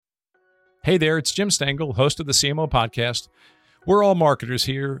Hey there, it's Jim Stengel, host of the CMO podcast. We're all marketers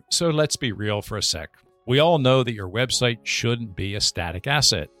here, so let's be real for a sec. We all know that your website shouldn't be a static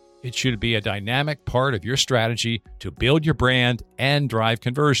asset. It should be a dynamic part of your strategy to build your brand and drive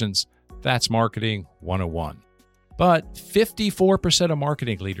conversions. That's marketing 101. But 54% of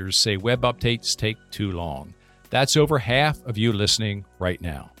marketing leaders say web updates take too long. That's over half of you listening right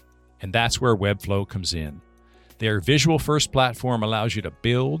now. And that's where Webflow comes in. Their visual-first platform allows you to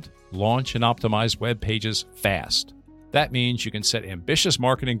build, launch, and optimize web pages fast. That means you can set ambitious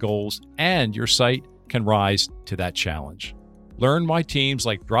marketing goals and your site can rise to that challenge. Learn why teams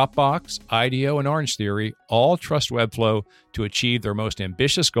like Dropbox, IDEO, and Orangetheory all trust Webflow to achieve their most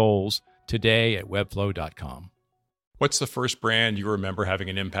ambitious goals today at webflow.com. What's the first brand you remember having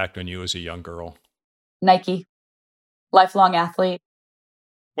an impact on you as a young girl? Nike. Lifelong athlete.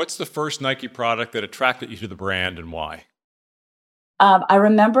 What's the first Nike product that attracted you to the brand and why? I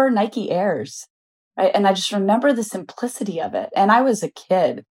remember Nike Airs, right? And I just remember the simplicity of it. And I was a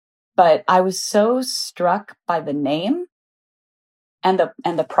kid, but I was so struck by the name and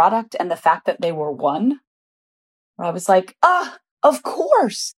the product and the fact that they were one. Where I was like, of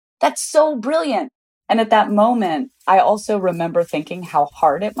course, that's so brilliant. And at that moment, I also remember thinking how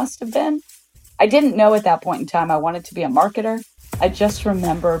hard it must have been. I didn't know at that point in time I wanted to be a marketer. I just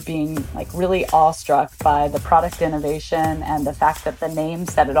remember being really awestruck by the product innovation and the fact that the name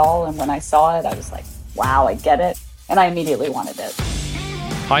said it all. And when I saw it, I was like, wow, I get it. And I immediately wanted it.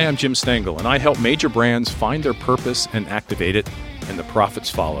 Hi, I'm Jim Stengel, and I help major brands find their purpose and activate it, and the profits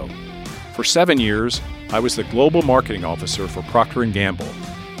follow. For 7 years, I was the global marketing officer for Procter & Gamble,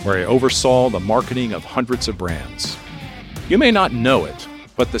 where I oversaw the marketing of hundreds of brands. You may not know it,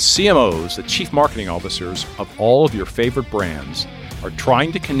 but the CMOs, the chief marketing officers of all of your favorite brands, are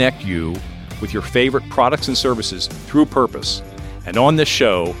trying to connect you with your favorite products and services through purpose. And on this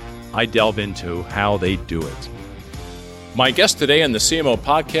show, I delve into how they do it. My guest today on the CMO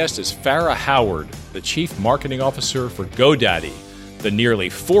podcast is Fara Howard, the chief marketing officer for GoDaddy, the nearly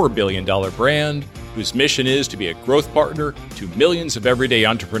 $4 billion brand whose mission is to be a growth partner to millions of everyday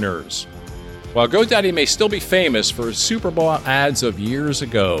entrepreneurs. While GoDaddy may still be famous for Super Bowl ads of years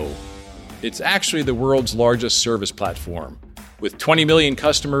ago, it's actually the world's largest service platform, with 20 million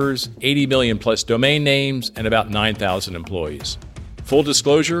customers, 80 million plus domain names, and about 9,000 employees. Full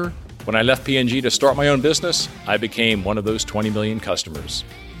disclosure, when I left P&G to start my own business, I became one of those 20 million customers.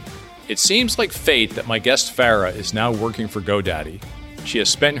 It seems like fate that my guest Fara is now working for GoDaddy. She has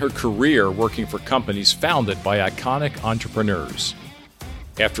spent her career working for companies founded by iconic entrepreneurs.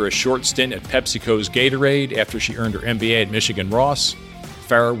 After a short stint at PepsiCo's Gatorade, after she earned her MBA at Michigan Ross,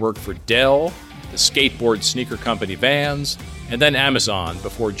 Fara worked for Dell, the skateboard sneaker company Vans, and then Amazon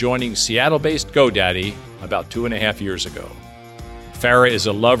before joining Seattle-based GoDaddy about 2.5 years ago. Fara is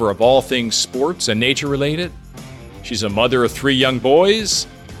a lover of all things sports and nature-related. She's a mother of 3 young boys.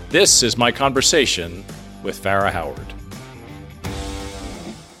 This is my conversation with Fara Howard.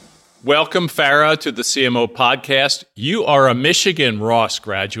 Welcome, Fara, to the CMO podcast. You are a Michigan Ross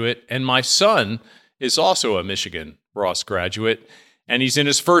graduate, and my son is also a Michigan Ross graduate, and he's in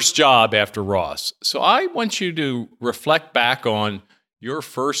his first job after Ross. So I want you to reflect back on your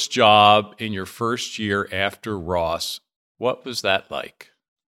first job in your first year after Ross. What was that like?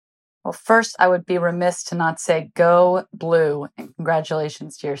 Well, first, I would be remiss to not say go blue and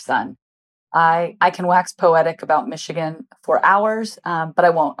congratulations to your son. I can wax poetic about Michigan for hours, but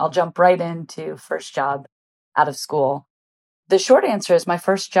I won't. I'll jump right into first job out of school. The short answer is my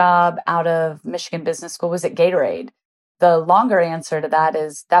first job out of Michigan Business School was at Gatorade. The longer answer to that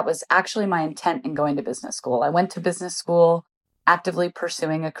is that was actually my intent in going to business school. I went to business school actively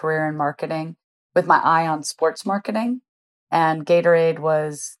pursuing a career in marketing with my eye on sports marketing. And Gatorade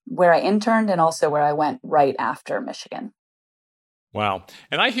was where I interned and also where I went right after Michigan. Wow.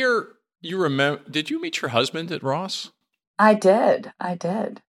 And I hear you remember, did you meet your husband at Ross? I did.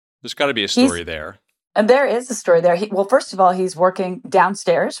 There's got to be a story there. And there is a story there. Well, first of all, he's working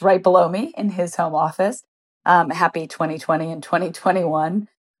downstairs right below me in his home office. Happy 2020 and 2021.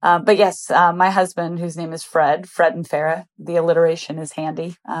 But yes, my husband, whose name is Fred and Fara, the alliteration is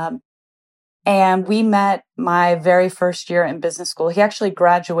handy. And we met my very first year in business school. He actually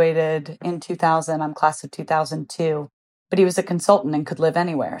graduated in 2000. I'm class of 2002. But he was a consultant and could live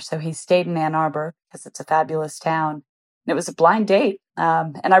anywhere. So he stayed in Ann Arbor because it's a fabulous town. And it was a blind date.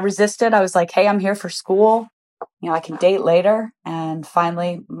 And I resisted. I was like, hey, I'm here for school. I can date later. And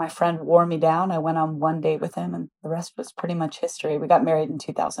finally, my friend wore me down. I went on one date with him and the rest was pretty much history. We got married in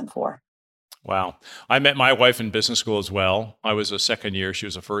 2004. Wow. I met my wife in business school as well. I was a second year. She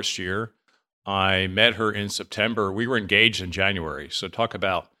was a first year. I met her in September. We were engaged in January. So talk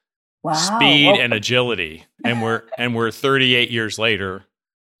about Wow. speed Well, and agility. And we're 38 years later,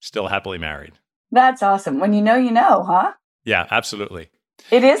 still happily married. that's awesome. When you know, huh? Yeah, absolutely.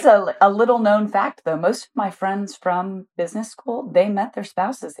 It is a little known fact, though. Most of my friends from business school, they met their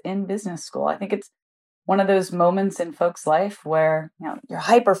spouses in business school. I think it's one of those moments in folks' life where you're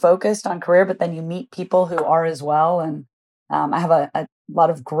hyper focused on career, but then you meet people who are as well. And I have a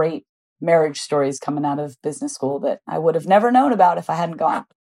lot of great marriage stories coming out of business school that I would have never known about if I hadn't gone.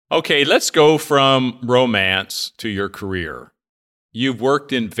 Okay, let's go from romance to your career. You've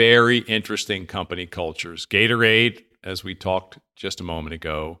worked in very interesting company cultures. Gatorade, as we talked just a moment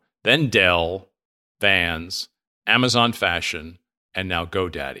ago, then Dell, Vans, Amazon Fashion, and now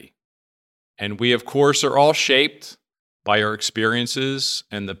GoDaddy. And we, of course, are all shaped by our experiences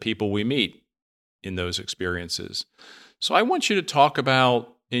and the people we meet in those experiences. So I want you to talk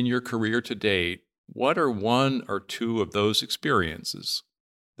about, in your career to date, what are one or two of those experiences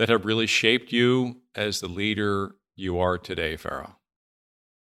that have really shaped you as the leader you are today, Fara?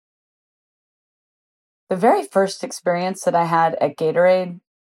 The very first experience that I had at Gatorade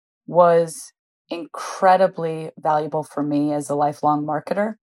was incredibly valuable for me as a lifelong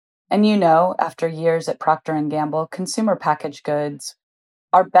marketer. And after years at Procter and Gamble, consumer packaged goods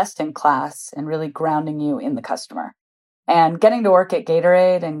are best in class and really grounding you in the customer. And getting to work at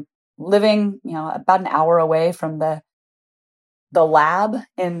Gatorade and living, about an hour away from the lab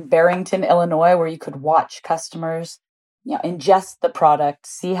in Barrington, Illinois, where you could watch customers, ingest the product,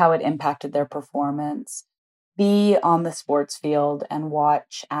 see how it impacted their performance, be on the sports field and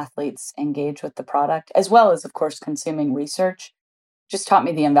watch athletes engage with the product, as well as, of course, consuming research, just taught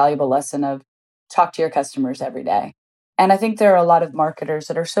me the invaluable lesson of talk to your customers every day. And I think there are a lot of marketers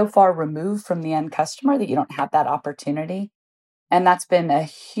that are so far removed from the end customer that you don't have that opportunity. And that's been a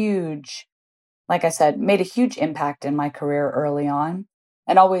huge, like I said, made a huge impact in my career early on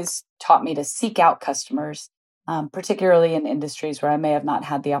and always taught me to seek out customers, particularly in industries where I may have not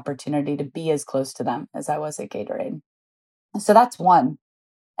had the opportunity to be as close to them as I was at Gatorade. So that's one.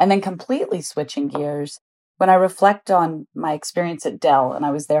 And then completely switching gears, when I reflect on my experience at Dell, and I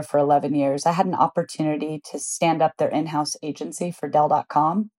was there for 11 years, I had an opportunity to stand up their in-house agency for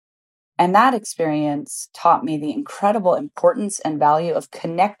Dell.com. And that experience taught me the incredible importance and value of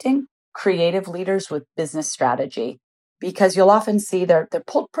connecting creative leaders with business strategy, because you'll often see they're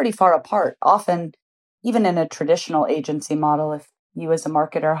pulled pretty far apart. Often, even in a traditional agency model, if you as a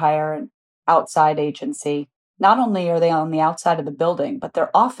marketer hire an outside agency, not only are they on the outside of the building, but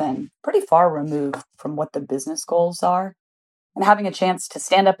they're often pretty far removed from what the business goals are. And having a chance to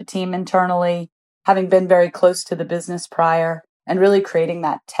stand up a team internally, having been very close to the business prior, and really creating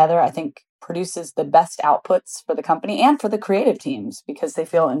that tether, I think produces the best outputs for the company and for the creative teams because they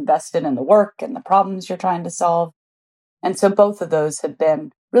feel invested in the work and the problems you're trying to solve. And so both of those have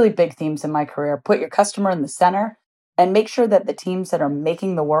been really big themes in my career. Put your customer in the center and make sure that the teams that are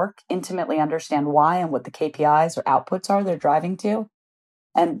making the work intimately understand why and what the KPIs or outputs are they're driving to.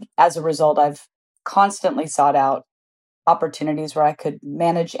 And as a result, I've constantly sought out opportunities where I could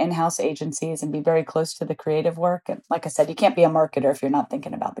manage in-house agencies and be very close to the creative work. And like I said, you can't be a marketer if you're not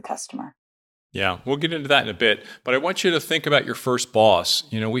thinking about the customer. Yeah, we'll get into that in a bit. But I want you to think about your first boss.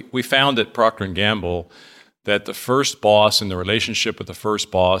 We found at Procter & Gamble that the first boss and the relationship with the first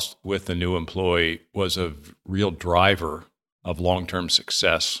boss with the new employee was a real driver of long-term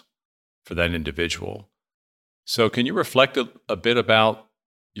success for that individual. So can you reflect a bit about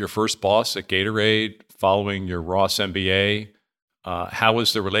your first boss at Gatorade following your Ross MBA? How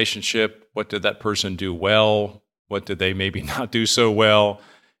was the relationship? What did that person do well? What did they maybe not do so well?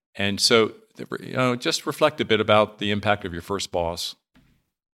 And so, just reflect a bit about the impact of your first boss.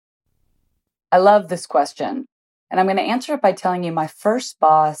 I love this question. And I'm going to answer it by telling you my first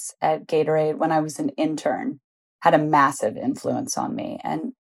boss at Gatorade when I was an intern had a massive influence on me.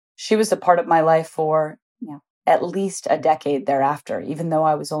 And she was a part of my life for at least a decade thereafter, even though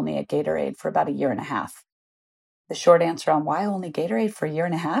I was only at Gatorade for about a year and a half. The short answer on why only Gatorade for a year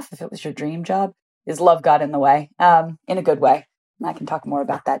and a half, if it was your dream job, is love got in the way, in a good way. And I can talk more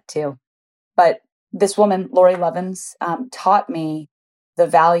about that too. But this woman, Lori Levins, taught me the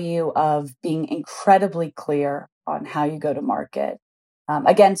value of being incredibly clear on how you go to market.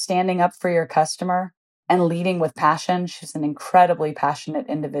 Again, standing up for your customer and leading with passion. She's an incredibly passionate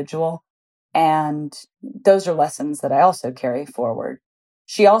individual. And those are lessons that I also carry forward.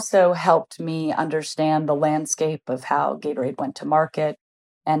 She also helped me understand the landscape of how Gatorade went to market.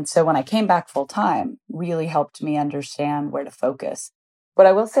 And so when I came back full time, really helped me understand where to focus. What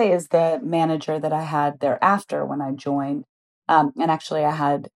I will say is the manager that I had thereafter when I joined, and actually I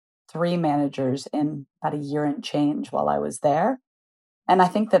had 3 managers in about a year and change while I was there. And I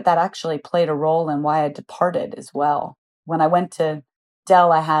think that that actually played a role in why I departed as well. When I went to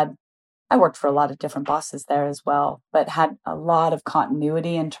Dell, I worked for a lot of different bosses there as well, but had a lot of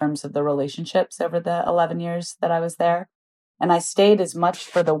continuity in terms of the relationships over the 11 years that I was there. And I stayed as much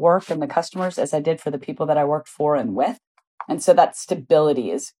for the work and the customers as I did for the people that I worked for and with. And so that stability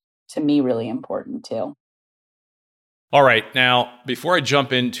is, to me, really important too. All right. Now, before I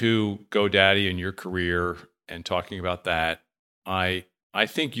jump into GoDaddy and your career and talking about that, I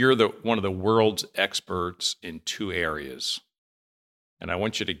think you're one of the world's experts in two areas. And I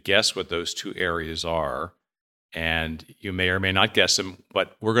want you to guess what those two areas are. And you may or may not guess them,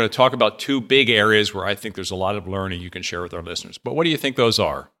 but we're going to talk about two big areas where I think there's a lot of learning you can share with our listeners. But what do you think those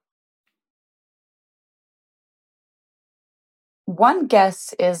are? One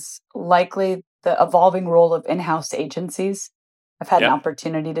guess is likely the evolving role of in-house agencies. I've had an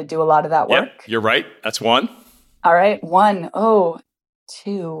opportunity to do a lot of that work. Yep, you're right. That's one. All right. One. Oh,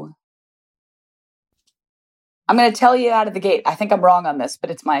 two. I'm going to tell you out of the gate. I think I'm wrong on this,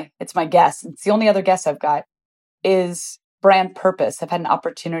 but it's my guess. It's the only other guess I've got is brand purpose. I've had an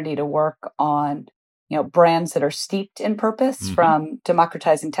opportunity to work on, brands that are steeped in purpose, from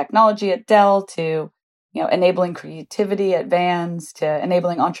democratizing technology at Dell to, enabling creativity at Vans to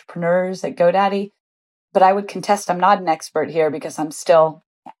enabling entrepreneurs at GoDaddy. But I would contest I'm not an expert here because I'm still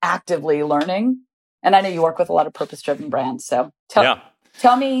actively learning. And I know you work with a lot of purpose-driven brands. So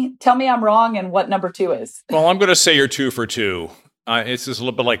tell me I'm wrong and what number two is. Well, I'm going to say you're 2 for 2. It's just a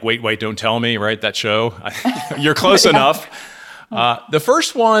little bit like Wait, Don't Tell Me, right? That show. You're close enough. The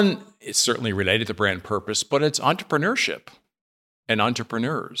first one is certainly related to brand purpose, but it's entrepreneurship and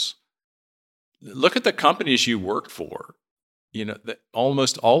entrepreneurs. Look at the companies you worked for.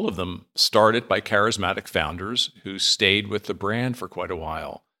 Almost all of them started by charismatic founders who stayed with the brand for quite a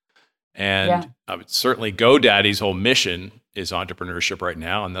while. And certainly GoDaddy's whole mission is entrepreneurship right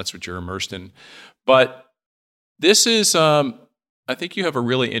now, and that's what you're immersed in. But this is, I think you have a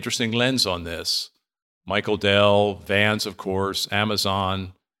really interesting lens on this. Michael Dell, Vans, of course,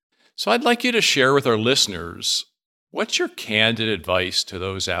 Amazon. So I'd like you to share with our listeners, what's your candid advice to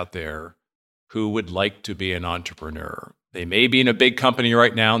those out there who would like to be an entrepreneur? They may be in a big company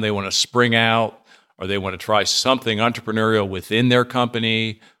right now and they want to spring out, or they want to try something entrepreneurial within their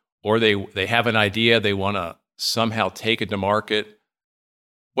company, or they have an idea they want to somehow take it to market.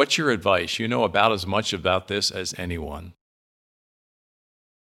 What's your advice? You know about as much about this as anyone.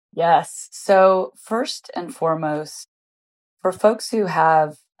 Yes. So first and foremost, for folks who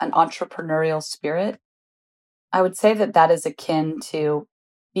have an entrepreneurial spirit, I would say that is akin to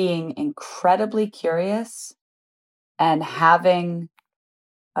being incredibly curious and having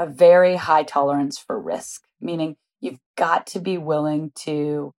a very high tolerance for risk, meaning you've got to be willing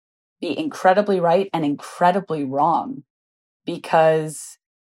to be incredibly right and incredibly wrong, because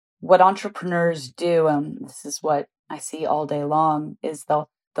what entrepreneurs do, and this is what I see all day long, is they'll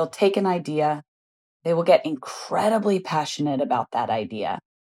take an idea, they will get incredibly passionate about that idea,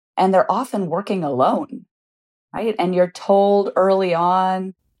 and they're often working alone, right? And you're told early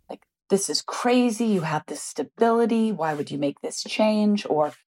on, like, this is crazy, you have this stability, why would you make this change?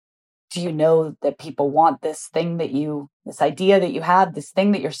 Or do you know that people want this thing this idea that you have, this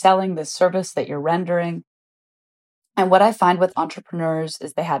thing that you're selling, this service that you're rendering? And what I find with entrepreneurs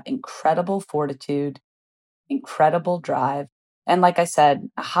is they have incredible fortitude, incredible drive, and like I said,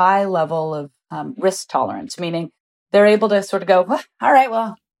 a high level of risk tolerance, meaning they're able to sort of go, well, all right,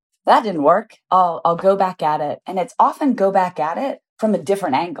 well, that didn't work. I'll go back at it. And it's often go back at it from a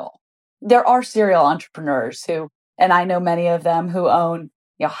different angle. There are serial entrepreneurs who, and I know many of them, who own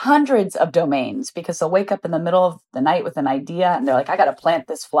hundreds of domains because they'll wake up in the middle of the night with an idea and they're like, I got to plant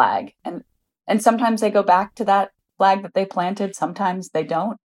this flag. And sometimes they go back to that flag that they planted. Sometimes they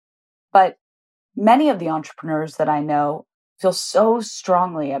don't. But many of the entrepreneurs that I know feel so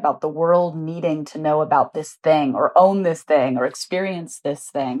strongly about the world needing to know about this thing or own this thing or experience this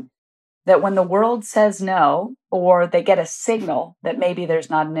thing, that when the world says no, or they get a signal that maybe there's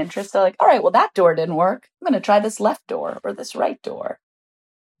not an interest, they're like, all right, well, that door didn't work. I'm going to try this left door or this right door.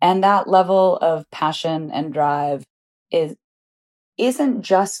 And that level of passion and drive isn't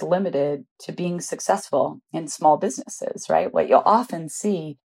just limited to being successful in small businesses, right? What you'll often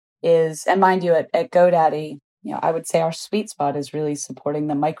see is, and mind you, at GoDaddy, I would say our sweet spot is really supporting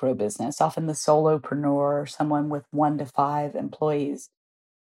the micro business, often the solopreneur or someone with 1 to 5 employees.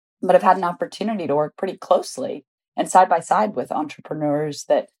 But I've had an opportunity to work pretty closely and side by side with entrepreneurs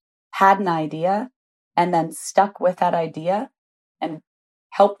that had an idea and then stuck with that idea and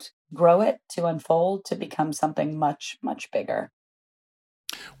helped grow it to unfold to become something much, much bigger.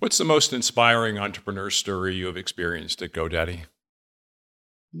 What's the most inspiring entrepreneur story you have experienced at GoDaddy?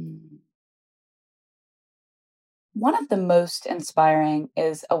 Mm. One of the most inspiring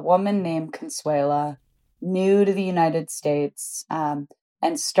is a woman named Consuela, new to the United States, and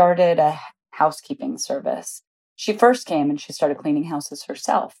started a housekeeping service. She first came and she started cleaning houses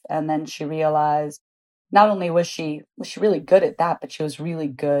herself, and then she realized not only was she really good at that, but she was really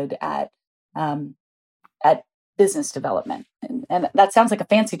good um, at business development. And that sounds like a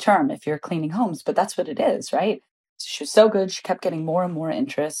fancy term if you're cleaning homes, but that's what it is, right? She was so good, she kept getting more and more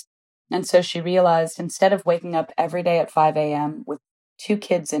interest. And so she realized instead of waking up every day at 5 a.m. with two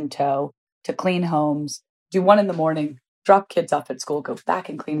kids in tow to clean homes, do one in the morning, drop kids off at school, go back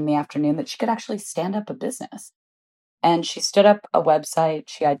and clean in the afternoon, that she could actually stand up a business. And she stood up a website.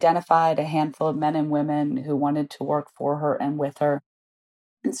 She identified a handful of men and women who wanted to work for her and with her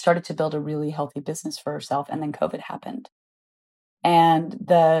and started to build a really healthy business for herself. And then COVID happened. And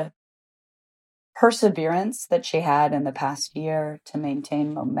the perseverance that she had in the past year to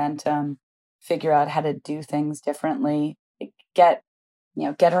maintain momentum, figure out how to do things differently, get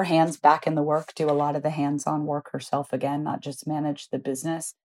get her hands back in the work, do a lot of the hands-on work herself again, not just manage the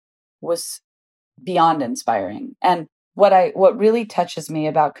business, was beyond inspiring. And what really touches me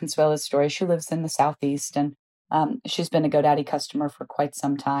about Consuela's story, she lives in the Southeast, and she's been a GoDaddy customer for quite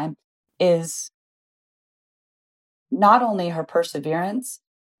some time, is not only her perseverance,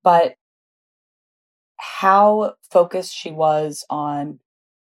 but how focused she was on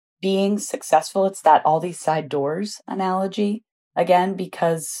being successful. It's that all these side doors analogy again,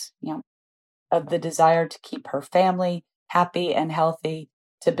 because, of the desire to keep her family happy and healthy,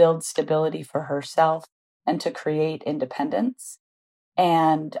 to build stability for herself, and to create independence.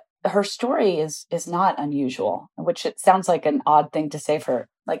 And her story is not unusual, which it sounds like an odd thing to say for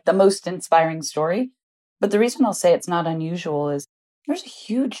like the most inspiring story. But the reason I'll say it's not unusual is there's a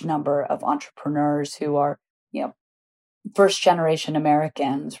huge number of entrepreneurs who are, first generation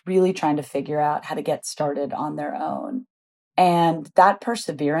Americans really trying to figure out how to get started on their own. And that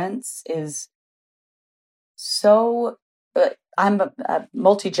perseverance is so, I'm a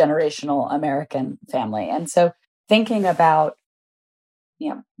multi-generational American family. And so thinking about,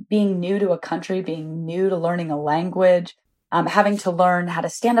 being new to a country, being new to learning a language, having to learn how to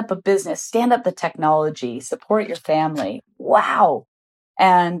stand up a business, stand up the technology, support your family. Wow.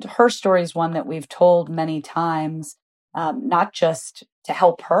 And her story is one that we've told many times, not just to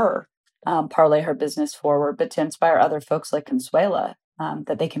help her parlay her business forward, but to inspire other folks like Consuela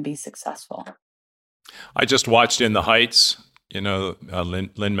that they can be successful. I just watched In the Heights,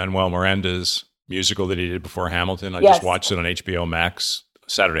 Lin-Manuel Miranda's musical that he did before Hamilton. I just watched it on HBO Max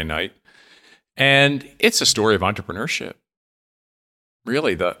Saturday night. And it's a story of entrepreneurship.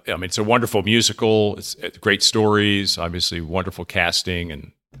 Really, it's a wonderful musical. It's great stories, obviously wonderful casting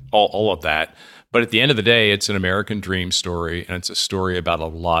and all of that. But at the end of the day, it's an American dream story, and it's a story about a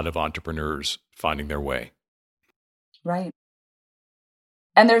lot of entrepreneurs finding their way. Right.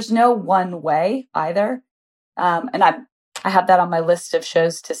 And there's no one way either. And I have that on my list of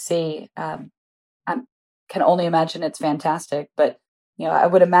shows to see. I can only imagine it's fantastic. But, I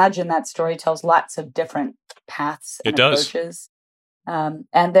would imagine that story tells lots of different paths and approaches. And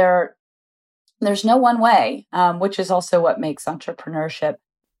there's no one way, which is also what makes entrepreneurship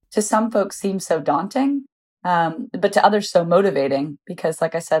to some folks seem so daunting, but to others so motivating because,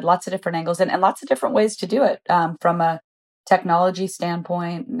 like I said, lots of different angles and lots of different ways to do it from a technology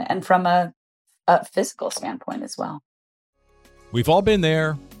standpoint and from a physical standpoint as well. We've all been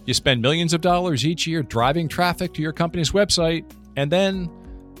there. You spend millions of dollars each year driving traffic to your company's website, and then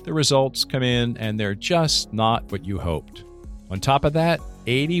the results come in and they're just not what you hoped. On top of that,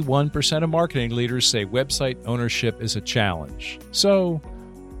 81% of marketing leaders say website ownership is a challenge. So,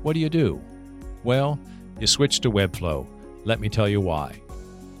 what do? Well, you switch to Webflow. Let me tell you why.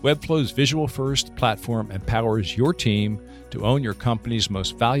 Webflow's visual-first platform empowers your team to own your company's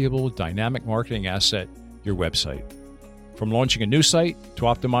most valuable dynamic marketing asset, your website. From launching a new site to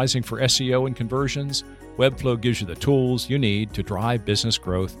optimizing for SEO and conversions, Webflow gives you the tools you need to drive business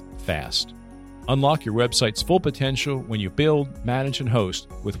growth fast. Unlock your website's full potential when you build, manage, and host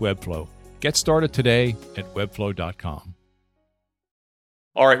with Webflow. Get started today at webflow.com.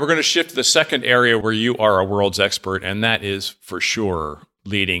 All right, we're going to shift to the second area where you are a world's expert, and that is for sure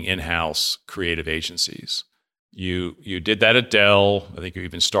leading in-house creative agencies. You did that at Dell. I think you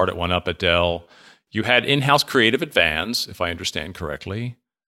even started one up at Dell. You had in-house creative at Vans, if I understand correctly.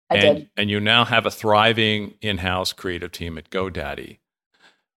 I did. And you now have a thriving in-house creative team at GoDaddy.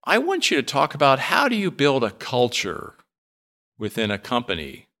 I want you to talk about how do you build a culture within a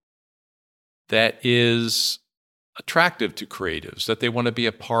company that is attractive to creatives, that they want to be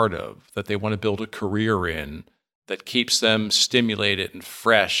a part of, that they want to build a career in, that keeps them stimulated and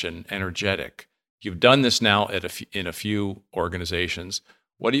fresh and energetic? You've done this now in a few organizations.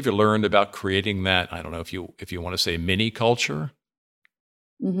 What have you learned about creating that? I don't know if you want to say mini culture.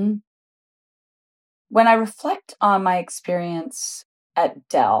 Mm-hmm. When I reflect on my experience at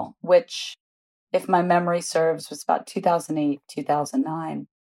Dell, which, if my memory serves, was about 2008, 2009,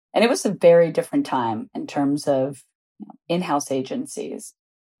 and it was a very different time in terms of in-house agencies.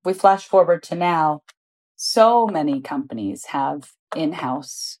 If we flash forward to now, so many companies have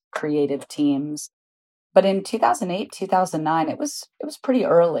in-house creative teams. But in 2008, 2009, it was pretty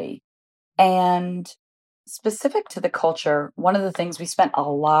early. And specific to the culture, one of the things we spent a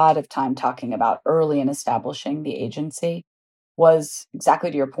lot of time talking about early in establishing the agency was exactly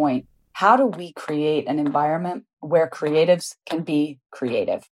to your point. How do we create an environment where creatives can be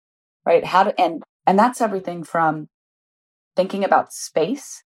creative, right? And that's everything from thinking about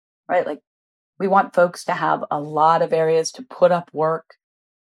space, right? Like we want folks to have a lot of areas to put up work,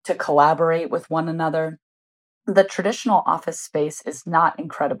 to collaborate with one another. The traditional office space is not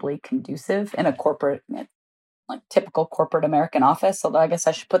incredibly conducive in a corporate, like typical corporate American office, although I guess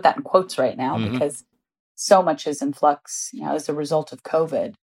I should put that in quotes right now because so much is in flux, as a result of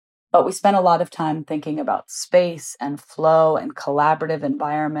COVID. But we spent a lot of time thinking about space and flow and collaborative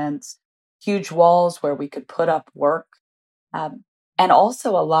environments, huge walls where we could put up work, and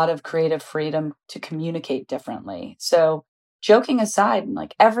also a lot of creative freedom to communicate differently. So joking aside,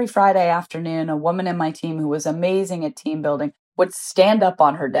 like every Friday afternoon, a woman in my team who was amazing at team building would stand up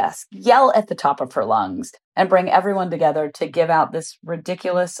on her desk, yell at the top of her lungs, and bring everyone together to give out this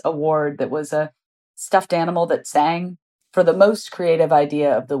ridiculous award that was a stuffed animal that sang for the most creative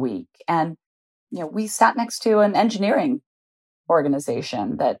idea of the week. And, we sat next to an engineering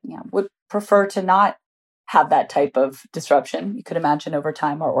organization that, would prefer to not have that type of disruption. You could imagine over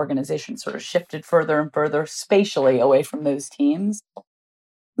time, our organization sort of shifted further and further spatially away from those teams.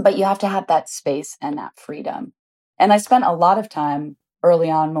 But you have to have that space and that freedom. And I spent a lot of time early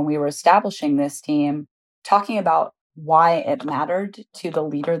on when we were establishing this team talking about why it mattered to the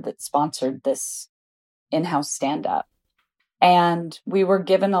leader that sponsored this in-house stand-up. And we were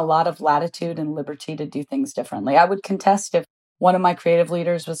given a lot of latitude and liberty to do things differently. I would contest if one of my creative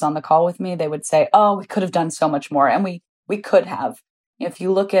leaders was on the call with me, they would say, oh, we could have done so much more. And we could have. If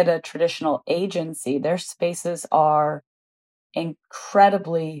you look at a traditional agency, their spaces are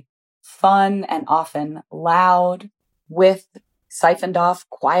incredibly fun and often loud, with siphoned off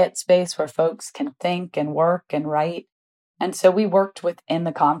quiet space where folks can think and work and write. And so we worked within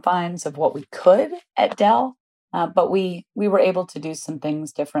the confines of what we could at Dell, but we were able to do some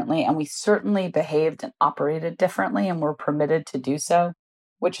things differently, and we certainly behaved and operated differently and were permitted to do so,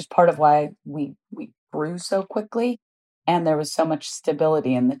 which is part of why we grew so quickly. And there was so much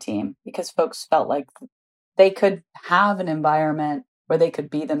stability in the team because folks felt like they could have an environment where they could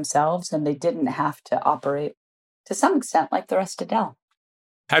be themselves and they didn't have to operate to some extent like the rest of Dell.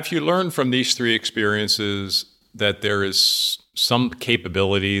 Have you learned from these three experiences that there is some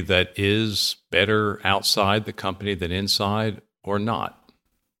capability that is better outside the company than inside, or not?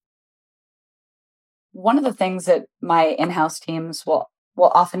 One of the things that my in-house teams will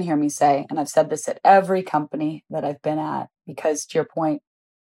often hear me say, and I've said this at every company that I've been at, because to your point,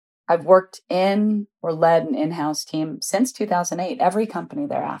 I've worked in or led an in-house team since 2008, every company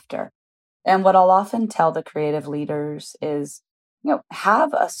thereafter. And what I'll often tell the creative leaders is,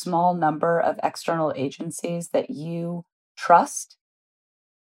 have a small number of external agencies that you trust,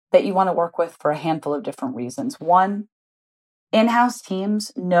 that you want to work with for a handful of different reasons. One, in-house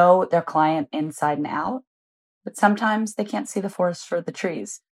teams know their client inside and out, but sometimes they can't see the forest for the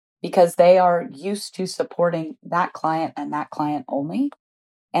trees because they are used to supporting that client and that client only.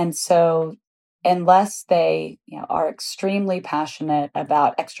 And so unless they are extremely passionate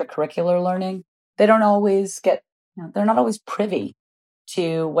about extracurricular learning, they don't always they're not always privy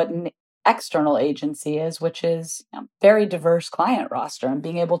to what an external agency is, which is very diverse client roster and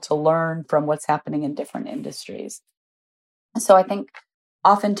being able to learn from what's happening in different industries. So I think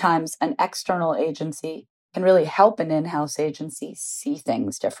oftentimes an external agency can really help an in-house agency see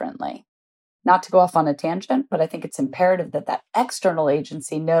things differently. Not to go off on a tangent, but I think it's imperative that external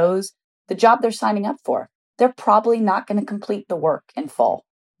agency knows the job they're signing up for. They're probably not going to complete the work in full.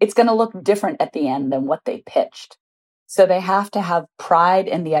 It's going to look different at the end than what they pitched. So they have to have pride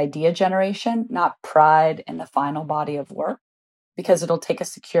in the idea generation, not pride in the final body of work, because it'll take a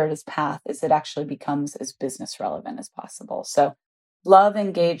circuitous path as it actually becomes as business relevant as possible. So love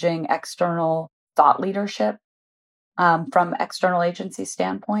engaging external thought leadership from external agency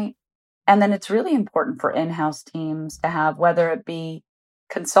standpoint. And then it's really important for in-house teams to have, whether it be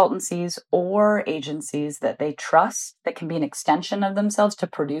consultancies or agencies that they trust that can be an extension of themselves to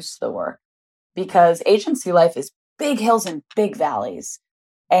produce the work. Because agency life is big hills and big valleys.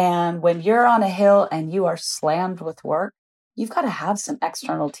 And when you're on a hill and you are slammed with work, you've got to have some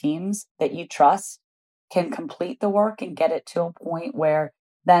external teams that you trust can complete the work and get it to a point where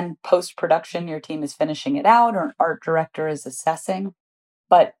then post-production, your team is finishing it out or an art director is assessing.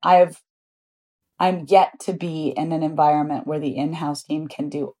 But I'm yet to be in an environment where the in-house team can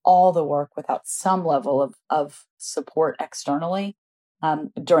do all the work without some level of support externally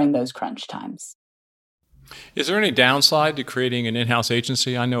during those crunch times. Is there any downside to creating an in-house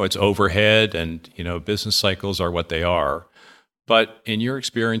agency? I know it's overhead and, business cycles are what they are. But in your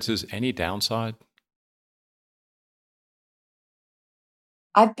experiences, any downside?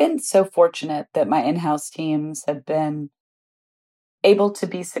 I've been so fortunate that my in-house teams have been able to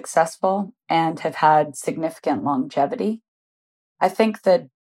be successful and have had significant longevity. I think that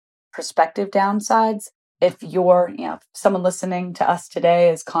prospective downsides, if someone listening to us today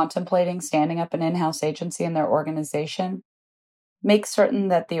is contemplating standing up an in-house agency in their organization, make certain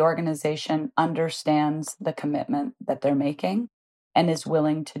that the organization understands the commitment that they're making and is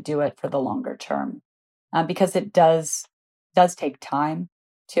willing to do it for the longer term. Because it does take time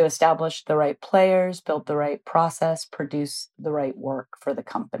to establish the right players, build the right process, produce the right work for the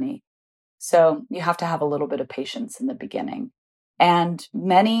company. So you have to have a little bit of patience in the beginning. And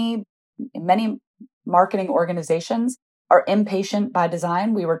many marketing organizations are impatient by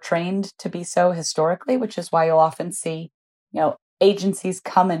design. We were trained to be so historically, which is why you'll often see, agencies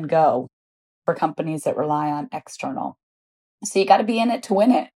come and go for companies that rely on external. So you got to be in it to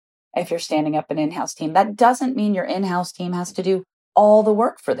win it if you're standing up an in-house team. That doesn't mean your in-house team has to do all the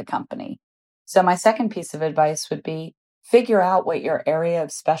work for the company. So my second piece of advice would be figure out what your area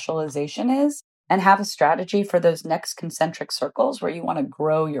of specialization is and have a strategy for those next concentric circles where you want to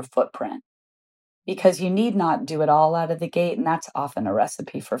grow your footprint. Because you need not do it all out of the gate, and that's often a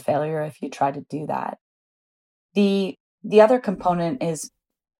recipe for failure if you try to do that. The other component is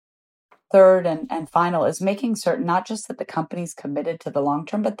third and final is making certain not just that the company's committed to the long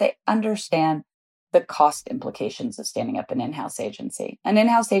term, but they understand the cost implications of standing up an in-house agency. An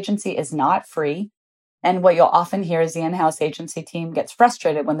in-house agency is not free. And what you'll often hear is the in-house agency team gets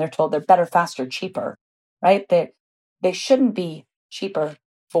frustrated when they're told they're better, faster, cheaper, right? They shouldn't be cheaper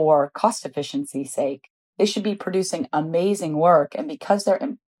for cost efficiency's sake. They should be producing amazing work. And because they're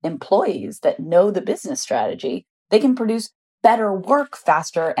employees that know the business strategy, they can produce better work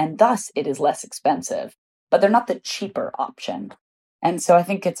faster, and thus it is less expensive. But they're not the cheaper option. And so I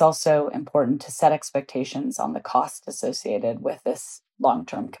think it's also important to set expectations on the cost associated with this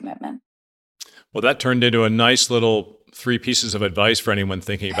long-term commitment. Well, that turned into a nice little 3 pieces of advice for anyone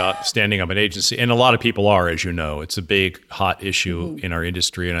thinking about standing up an agency. And a lot of people are, as you know. It's a big, hot issue in our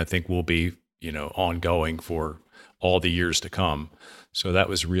industry, and I think will be, ongoing for all the years to come. So that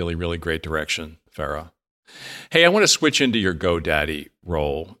was really, really great direction, Fara. Hey, I want to switch into your GoDaddy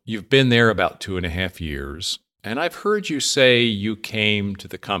role. You've been there about 2.5 years. And I've heard you say you came to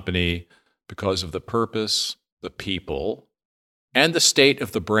the company because of the purpose, the people, and the state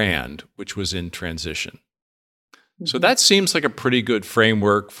of the brand, which was in transition. Mm-hmm. So that seems like a pretty good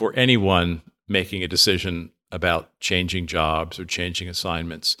framework for anyone making a decision about changing jobs or changing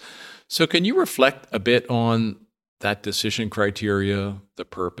assignments. So can you reflect a bit on that decision criteria, the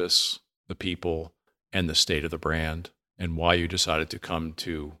purpose, the people, and the state of the brand, and why you decided to come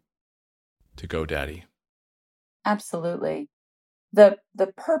to GoDaddy? Absolutely. The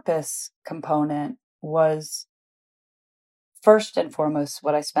purpose component was first and foremost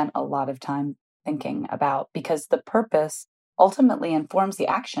what I spent a lot of time thinking about, because the purpose ultimately informs the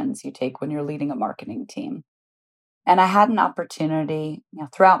actions you take when you're leading a marketing team. And I had an opportunity,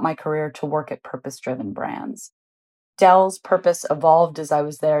 throughout my career to work at purpose-driven brands. Dell's purpose evolved as I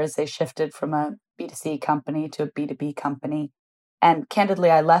was there, as they shifted from a B2C company to a B2B company. And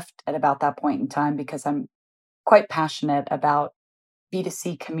candidly, I left at about that point in time because I'm quite passionate about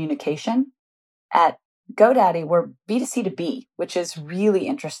B2C communication. At GoDaddy, we're B2C to B, which is really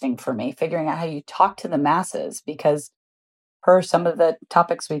interesting for me, figuring out how you talk to the masses, because per some of the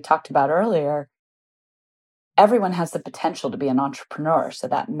topics we talked about earlier, everyone has the potential to be an entrepreneur. So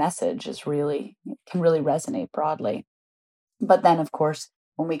that message can really resonate broadly. But then, of course,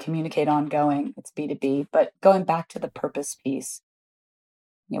 when we communicate ongoing, it's B2B. But going back to the purpose piece,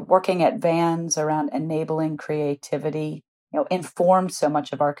 working at Vans around enabling creativity, informed so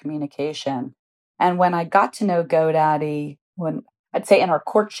much of our communication. And when I got to know GoDaddy, when I'd say in our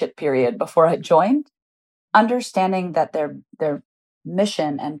courtship period before I joined, understanding that their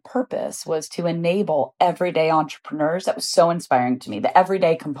mission and purpose was to enable everyday entrepreneurs. That was so inspiring to me, the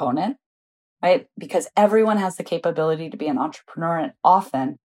everyday component, right? Because everyone has the capability to be an entrepreneur, and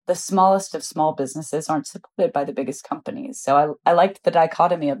often the smallest of small businesses aren't supported by the biggest companies. So I liked the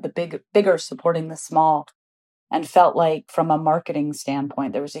dichotomy of the bigger supporting the small, and felt like from a marketing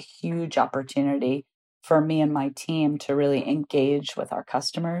standpoint, there was a huge opportunity for me and my team to really engage with our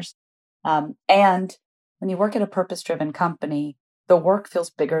customers. And when you work at a purpose-driven company, the work feels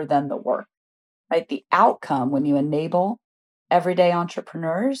bigger than the work, right? The outcome when you enable everyday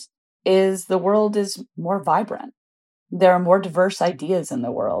entrepreneurs is the world is more vibrant. There are more diverse ideas in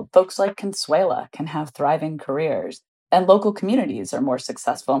the world. Folks like Consuela can have thriving careers, and local communities are more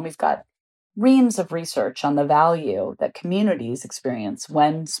successful. And we've got reams of research on the value that communities experience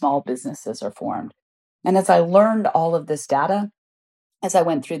when small businesses are formed. And as I learned all of this data, as I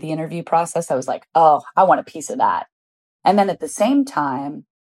went through the interview process, I was like, oh, I want a piece of that. And then at the same time,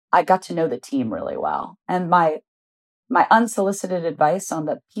 I got to know the team really well. And my unsolicited advice on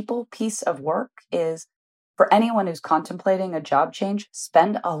the people piece of work is, for anyone who's contemplating a job change,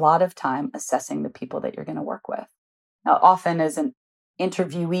 spend a lot of time assessing the people that you're going to work with. Now, often as an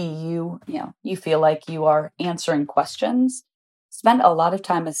interviewee, you feel like you are answering questions. Spend a lot of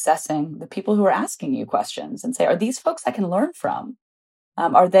time assessing the people who are asking you questions and say, are these folks I can learn from?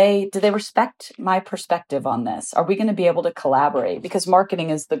 Do they respect my perspective on this? Are we going to be able to collaborate? Because marketing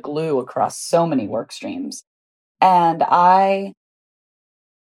is the glue across so many work streams. And I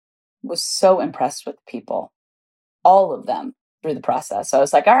was so impressed with people, all of them, through the process. So I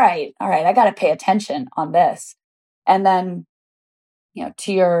was like, all right, I got to pay attention on this. And then,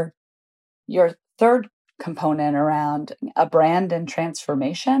 to your third component around a brand and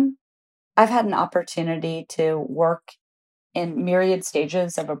transformation, I've had an opportunity to work in myriad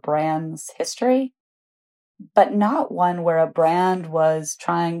stages of a brand's history, but not one where a brand was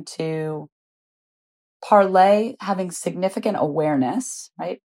trying to parlay having significant awareness,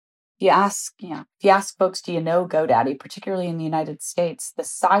 right? If you ask folks, do you know GoDaddy, particularly in the United States, the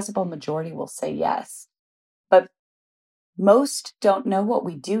sizable majority will say yes. But most don't know what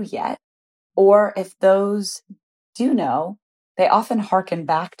we do yet. Or if those do know, they often harken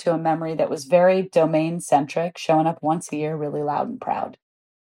back to a memory that was very domain-centric, showing up once a year really loud and proud.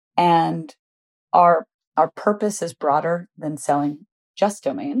 And our purpose is broader than selling just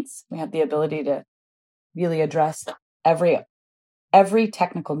domains. We have the ability to really address every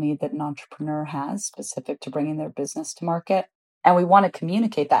technical need that an entrepreneur has specific to bringing their business to market. And we want to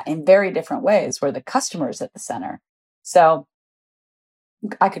communicate that in very different ways where the customer is at the center. So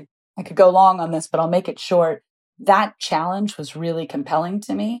I could go long on this, but I'll make it short. That challenge was really compelling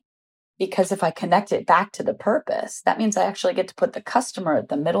to me because if I connect it back to the purpose, that means I actually get to put the customer at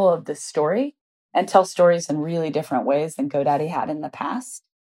the middle of this story and tell stories in really different ways than GoDaddy had in the past.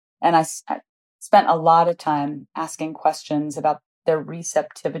 And I spent a lot of time asking questions about their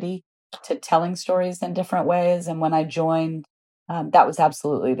receptivity to telling stories in different ways. And when I joined, that was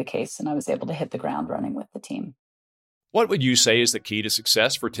absolutely the case. And I was able to hit the ground running with the team. What would you say is the key to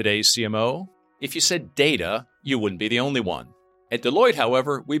success for today's CMO? If you said data, you wouldn't be the only one. At Deloitte,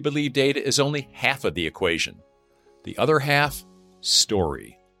 however, we believe data is only half of the equation. The other half,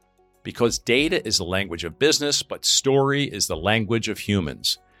 story. Because data is the language of business, but story is the language of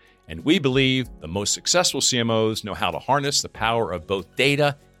humans. And we believe the most successful CMOs know how to harness the power of both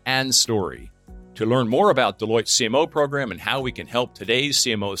data and story. To learn more about Deloitte's CMO program and how we can help today's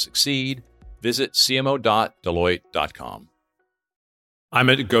CMOs succeed, visit cmo.deloitte.com. I'm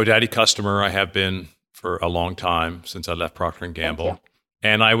a GoDaddy customer. I have been for a long time since I left Procter & Gamble.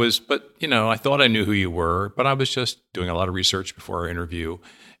 And I thought I knew who you were, but I was just doing a lot of research before our interview.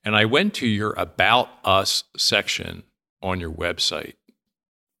 And I went to your About Us section on your website.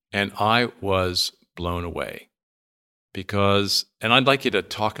 And I was blown away and I'd like you to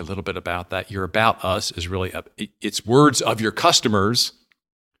talk a little bit about that. Your About Us is really, it's words of your customers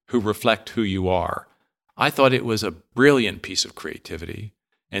who reflect who you are. I thought it was a brilliant piece of creativity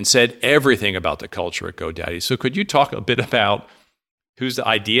and said everything about the culture at GoDaddy. So could you talk a bit about whose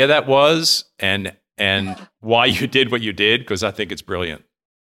idea that was and why you did what you did? Because I think it's brilliant.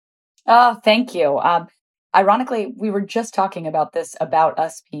 Oh, thank you. Ironically, we were just talking about this About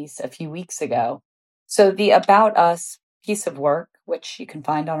Us piece a few weeks ago. So the About Us piece of work, which you can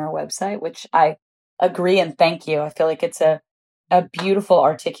find on our website, which I agree and thank you. I feel like it's a beautiful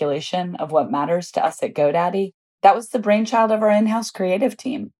articulation of what matters to us at GoDaddy. That was the brainchild of our in-house creative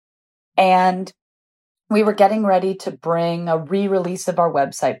team. And we were getting ready to bring a re-release of our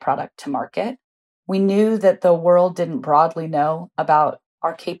website product to market. We knew that the world didn't broadly know about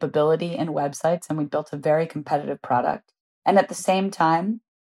our capability in websites, and we built a very competitive product. And at the same time,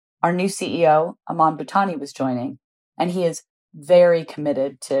 our new CEO, Aman Bhutani, was joining, and he is very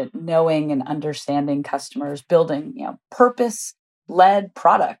committed to knowing and understanding customers, building, purpose-led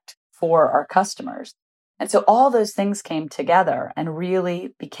product for our customers. And so all those things came together and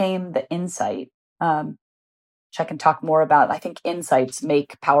really became the insight, which I can talk more about. I think insights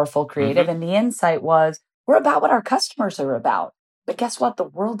make powerful creative. And the insight was, we're about what our customers are about. But guess what? The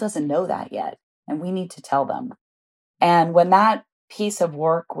world doesn't know that yet. And we need to tell them. And when that piece of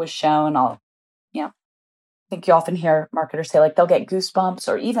work was shown, I think you often hear marketers say, like, they'll get goosebumps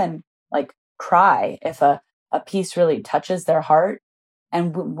or even like cry if a piece really touches their heart.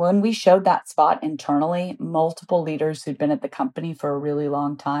 And when we showed that spot internally, multiple leaders who'd been at the company for a really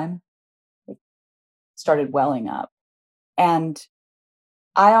long time started welling up. And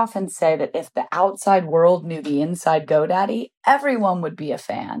I often say that if the outside world knew the inside GoDaddy, everyone would be a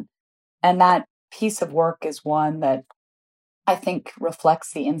fan. And that piece of work is one that I think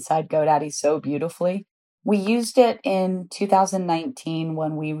reflects the inside GoDaddy so beautifully. We used it in 2019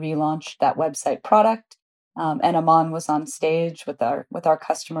 when we relaunched that website product. And Aman was on stage with our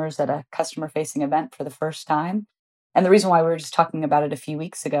customers at a customer-facing event for the first time. And the reason why we were just talking about it a few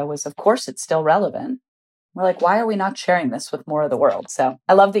weeks ago was, of course, it's still relevant. We're like, why are we not sharing this with more of the world? So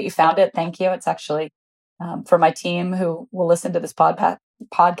I love that you found it. Thank you. It's actually for my team who will listen to this podcast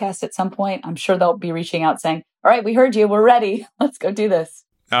at some point. I'm sure they'll be reaching out saying, all right, we heard you. We're ready. Let's go do this.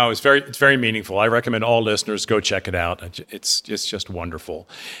 No, it's very meaningful. I recommend all listeners go check it out. It's just wonderful.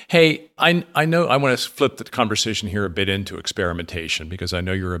 Hey, I know I want to flip the conversation here a bit into experimentation because I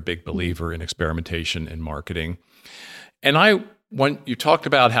know you're a big believer in experimentation in marketing. And you talked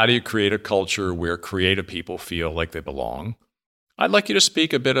about how do you create a culture where creative people feel like they belong. I'd like you to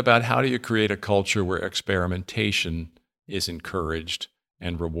speak a bit about how do you create a culture where experimentation is encouraged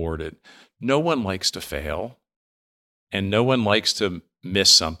and rewarded. No one likes to fail, and no one likes to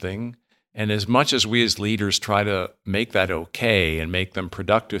miss something. And as much as we as leaders try to make that okay and make them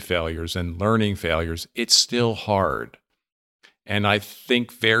productive failures and learning failures, it's still hard. And I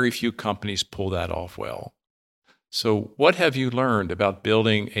think very few companies pull that off well. So what have you learned about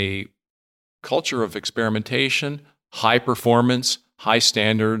building a culture of experimentation, high performance, high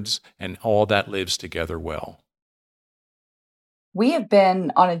standards, and all that lives together well? We have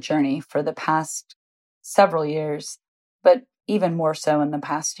been on a journey for the past several years, but even more so in the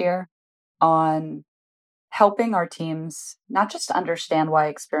past year, on helping our teams not just understand why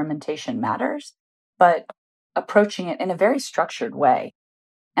experimentation matters, but approaching it in a very structured way.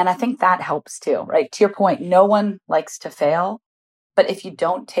 And I think that helps too, right? To your point, no one likes to fail, but if you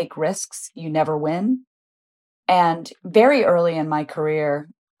don't take risks, you never win. And very early in my career,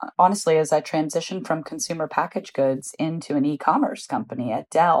 honestly, as I transitioned from consumer packaged goods into an e-commerce company at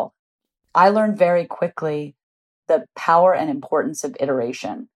Dell, I learned very quickly the power and importance of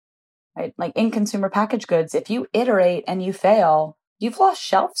iteration, right? Like in consumer packaged goods, if you iterate and you fail, you've lost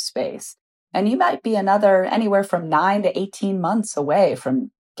shelf space. And you might be anywhere from 9 to 18 months away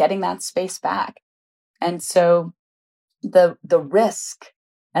from getting that space back. And so the risk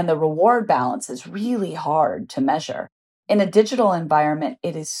and the reward balance is really hard to measure. In a digital environment,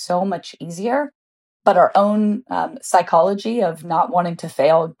 it is so much easier, but our own psychology of not wanting to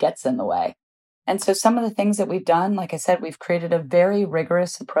fail gets in the way. And so some of the things that we've done, like I said, we've created a very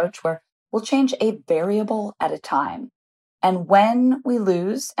rigorous approach where we'll change a variable at a time. And when we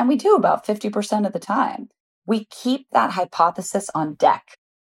lose, and we do about 50% of the time, we keep that hypothesis on deck,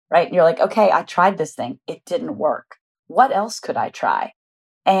 right? And you're like, okay, I tried this thing. It didn't work. What else could I try?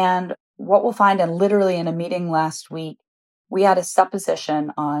 And what we'll find, and literally in a meeting last week, we had a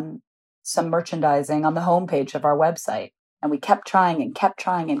supposition on some merchandising on the homepage of our website. And we kept trying and kept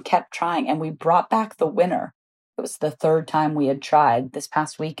trying and kept trying. And we brought back the winner. It was the third time we had tried this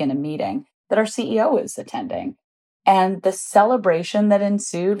past week in a meeting that our CEO was attending. And the celebration that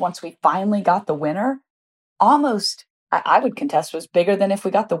ensued once we finally got the winner, almost, I would contest, was bigger than if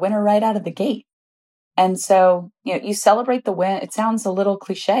we got the winner right out of the gate. And so, you celebrate the win. It sounds a little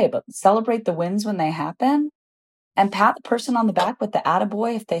cliche, but celebrate the wins when they happen and pat the person on the back with the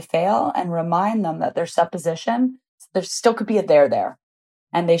attaboy if they fail and remind them that their supposition, there still could be a there,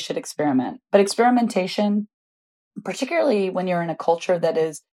 and they should experiment. But experimentation, particularly when you're in a culture that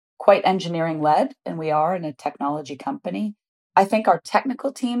is quite engineering led, and we are in a technology company, I think our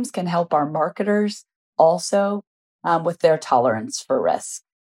technical teams can help our marketers also with their tolerance for risk.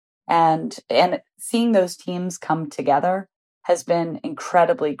 And seeing those teams come together has been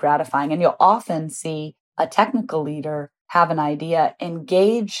incredibly gratifying. And you'll often see a technical leader have an idea,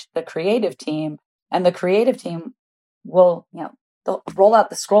 engage the creative team, and the creative team will, they'll roll out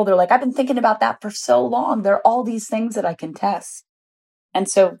the scroll. They're like, I've been thinking about that for so long. There are all these things that I can test. And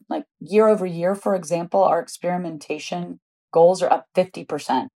so like year over year, for example, our experimentation goals are up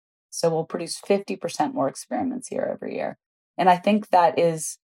 50%. So we'll produce 50% more experiments year over year. And I think that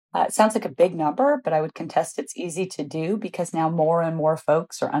is, it sounds like a big number, but I would contest it's easy to do because now more and more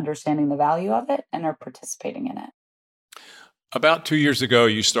folks are understanding the value of it and are participating in it. About 2 years ago,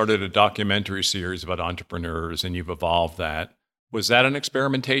 you started a documentary series about entrepreneurs and you've evolved that. Was that an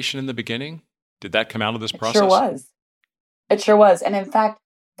experimentation in the beginning? Did that come out of this process? It sure was. It sure was. And in fact,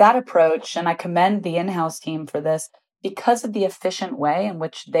 that approach, and I commend the in-house team for this, because of the efficient way in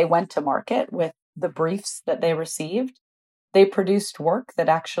which they went to market with the briefs that they received, they produced work that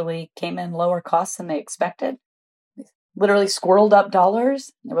actually came in lower costs than they expected. They literally squirreled up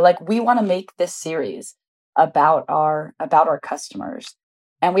dollars. They were like, we want to make this series about our customers.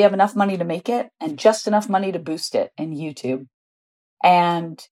 And we have enough money to make it and just enough money to boost it in YouTube.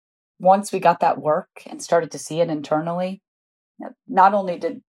 And once we got that work and started to see it internally, not only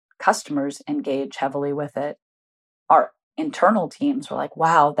did customers engage heavily with it, our internal teams were like,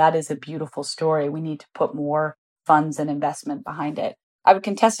 wow, that is a beautiful story. We need to put more funds and investment behind it. I would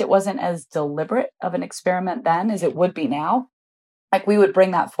contest it wasn't as deliberate of an experiment then as it would be now. Like we would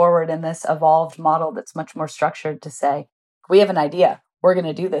bring that forward in this evolved model that's much more structured to say, we have an idea. We're going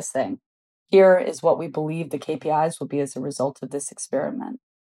to do this thing. Here is what we believe the KPIs will be as a result of this experiment.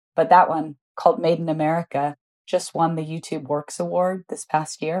 But that one, called Made in America, just won the YouTube Works Award this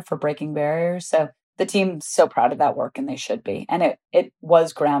past year for breaking barriers. So the team's so proud of that work, and they should be. And it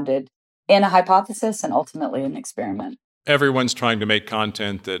was grounded in a hypothesis and ultimately an experiment. Everyone's trying to make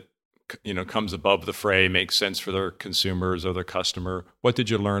content that comes above the fray, makes sense for their consumers or their customer. What did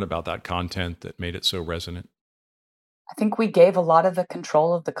you learn about that content that made it so resonant? I think we gave a lot of the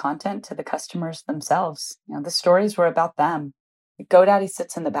control of the content to the customers themselves. The stories were about them. GoDaddy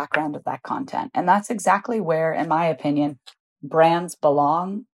sits in the background of that content. And that's exactly where, in my opinion, brands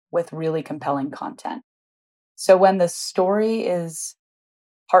belong with really compelling content. So when the story is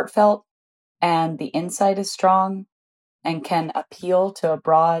heartfelt and the insight is strong and can appeal to a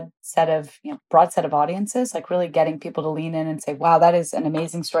broad set of audiences, like really getting people to lean in and say, wow, that is an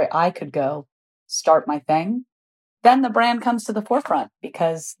amazing story. I could go start my thing. Then the brand comes to the forefront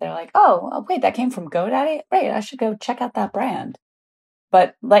because they're like, oh, wait, that came from GoDaddy? Great, I should go check out that brand.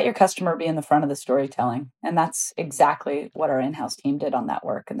 But let your customer be in the front of the storytelling. And that's exactly what our in-house team did on that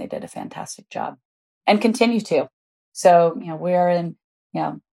work. And they did a fantastic job and continue to. So,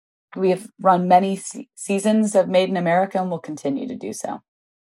 we have run many seasons of Made in America and will continue to do so.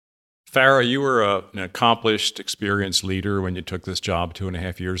 Fara, you were an accomplished, experienced leader when you took this job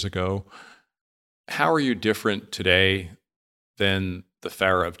 2.5 years ago. How are you different today than the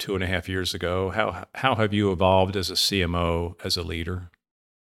Fara of 2.5 years ago? How have you evolved as a CMO, as a leader?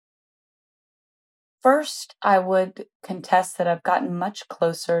 First, I would contest that I've gotten much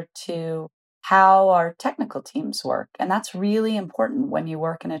closer to how our technical teams work. And that's really important when you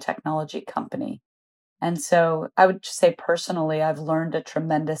work in a technology company. And so I would just say personally, I've learned a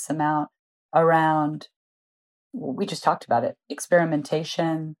tremendous amount around, we just talked about it,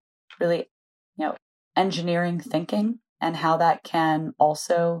 experimentation, really, engineering thinking and how that can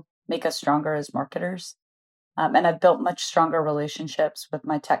also make us stronger as marketers. And I've built much stronger relationships with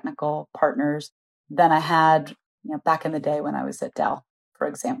my technical partners than I had back in the day when I was at Dell, for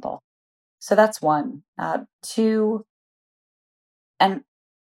example. So that's one. Two, and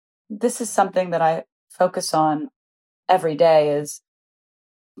this is something that I focus on every day, is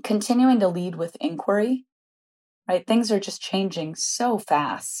continuing to lead with inquiry, right? Things are just changing so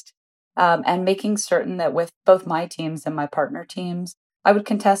fast. And making certain that with both my teams and my partner teams, I would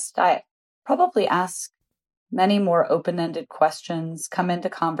contest, I probably ask many more open-ended questions, come into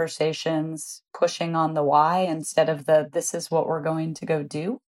conversations, pushing on the why instead of this is what we're going to go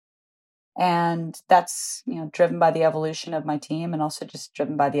do. And that's, driven by the evolution of my team and also just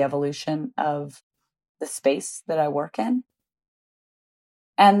driven by the evolution of the space that I work in.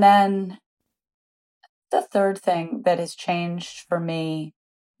 And then the third thing that has changed for me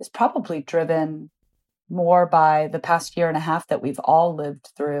is probably driven more by the past 1.5 years that we've all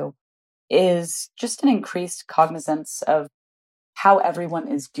lived through, is just an increased cognizance of how everyone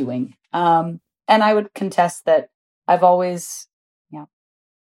is doing. And I would contest that I've always,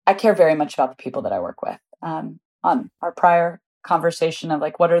 I care very much about the people that I work with. On our prior conversation of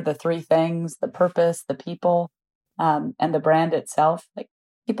what are the 3 things, the purpose, the people, and the brand itself,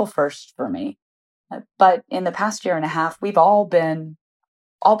 people first for me. But in the past 1.5 years, we've all been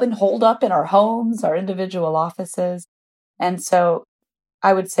holed up in our homes, our individual offices. And so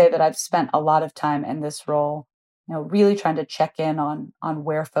I would say that I've spent a lot of time in this role, really trying to check in on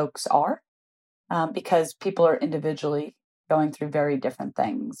where folks are, because people are individually going through very different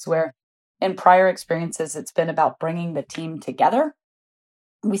things. Where in prior experiences, it's been about bringing the team together.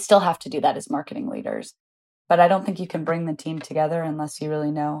 We still have to do that as marketing leaders, but I don't think you can bring the team together unless you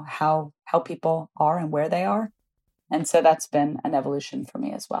really know how people are and where they are. And so that's been an evolution for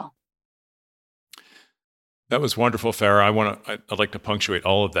me as well. That was wonderful, Farah. I'd like to punctuate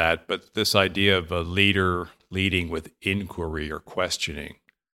all of that, but this idea of a leader leading with inquiry or questioning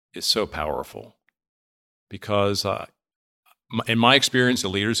is so powerful because in my experience, the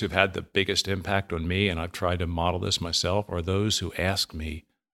leaders who've had the biggest impact on me, and I've tried to model this myself, are those who ask me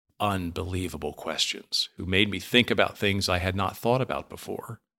unbelievable questions, who made me think about things I had not thought about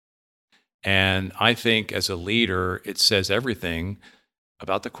before. And I think as a leader, it says everything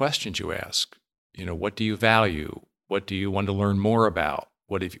about the questions you ask. What do you value? What do you want to learn more about?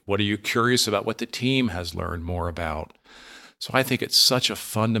 What are you curious about what the team has learned more about? So I think it's such a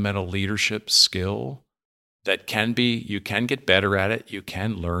fundamental leadership skill that you can get better at it, you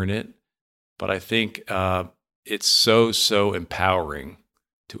can learn it, but I think it's so empowering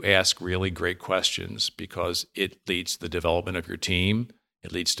to ask really great questions because it leads to the development of your team,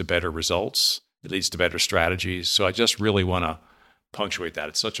 it leads to better results, it leads to better strategies. So I just really want to punctuate that.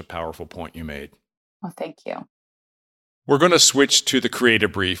 It's such a powerful point you made. Well, thank you. We're going to switch to the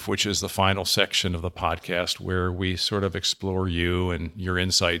creative brief, which is the final section of the podcast where we sort of explore you and your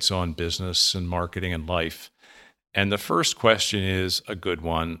insights on business and marketing and life. And the first question is a good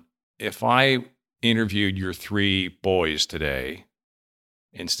one. If I interviewed your 3 boys today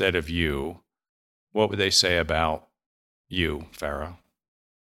instead of you, what would they say about you, Farah?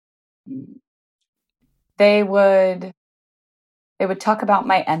 They would talk about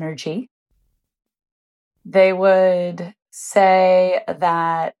my energy. They would say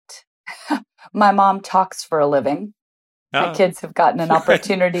that my mom talks for a living. My kids have gotten an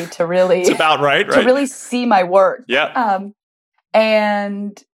opportunity to really, it's about right? To really see my work. Yeah.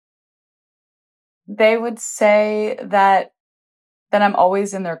 And they would say that I'm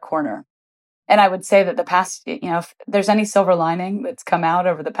always in their corner. And I would say that the past, if there's any silver lining that's come out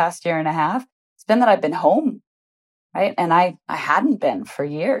over the past year and a half, it's been that I've been home. Right. And I hadn't been for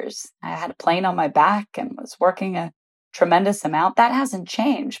years. I had a plane on my back and was working a tremendous amount. That hasn't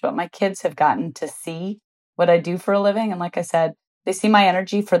changed, but my kids have gotten to see what I do for a living. And like I said, they see my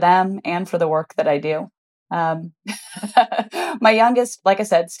energy for them and for the work that I do. My youngest, like I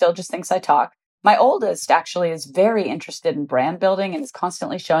said, still just thinks I talk. My oldest actually is very interested in brand building and is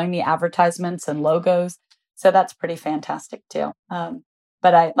constantly showing me advertisements and logos. So that's pretty fantastic too.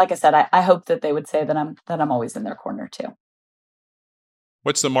 But like I said, I hope that they would say that I'm always in their corner too.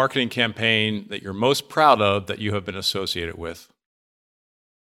 What's the marketing campaign that you're most proud of that you have been associated with?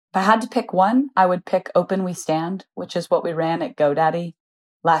 If I had to pick one, I would pick Open We Stand, which is what we ran at GoDaddy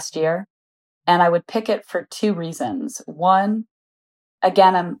last year. And I would pick it for 2 reasons. One,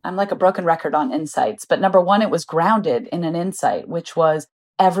 again, I'm like a broken record on insights, but number one, it was grounded in an insight, which was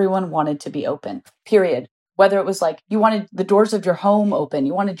everyone wanted to be open, period. Whether it was like you wanted the doors of your home open,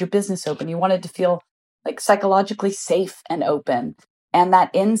 you wanted your business open, you wanted to feel like psychologically safe and open. And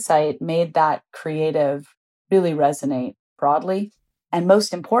that insight made that creative really resonate broadly. And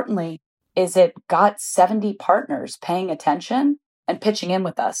most importantly, is it got 70 partners paying attention and pitching in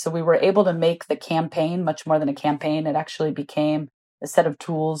with us. So we were able to make the campaign much more than a campaign. It actually became a set of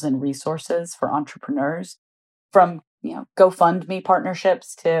tools and resources for entrepreneurs, from GoFundMe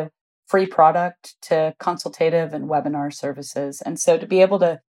partnerships to free product to consultative and webinar services. And so to be able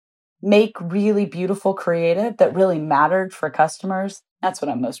to make really beautiful creative that really mattered for customers, that's what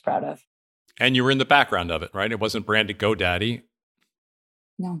I'm most proud of. And you were in the background of it, right? It wasn't branded GoDaddy.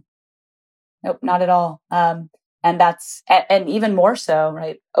 No. Nope, not at all. And even more so,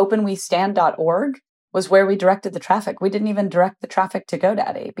 right? OpenWeStand.org was where we directed the traffic. We didn't even direct the traffic to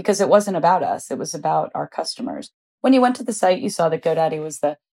GoDaddy because it wasn't about us. It was about our customers. When you went to the site, you saw that GoDaddy was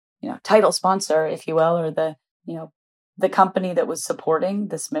the title sponsor, if you will, or the company that was supporting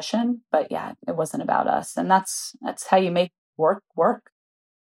this mission. But yeah, it wasn't about us. And that's how you make work.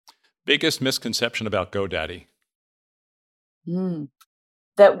 Biggest misconception about GoDaddy?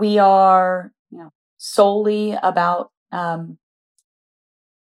 That we are, solely about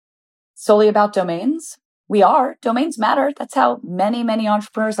domains. We are. Domains matter. That's how many, many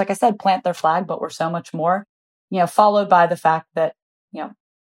entrepreneurs, like I said, plant their flag, but we're so much more, followed by the fact that,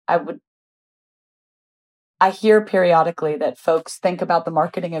 I hear periodically that folks think about the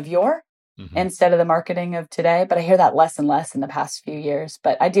marketing of yore instead of the marketing of today, but I hear that less and less in the past few years.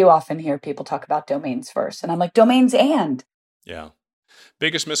 But I do often hear people talk about domains first, and I'm like, domains and. Yeah.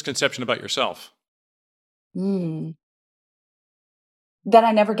 Biggest misconception about yourself? Mm. That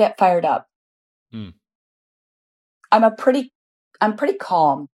I never get fired up. Mm. I'm pretty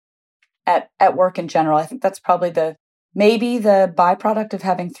calm at work in general. I think that's probably maybe the byproduct of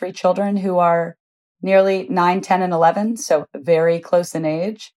having 3 children who are nearly 9, 10, and 11, so very close in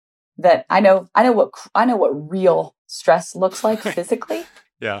age. That I know what real stress looks like physically.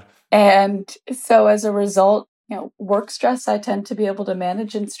 Yeah. And so as a result, work stress I tend to be able to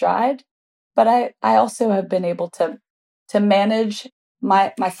manage in stride, but I also have been able to manage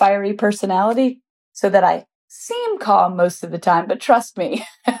my fiery personality so that I seem calm most of the time. But trust me,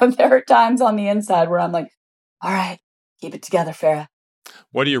 there are times on the inside where I'm like, all right, keep it together, Fara.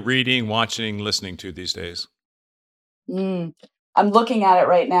 What are you reading, watching, listening to these days? I'm looking at it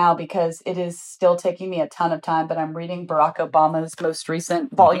right now because it is still taking me a ton of time, but I'm reading Barack Obama's most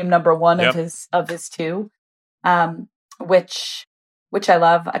recent volume number 1 of his 2, which I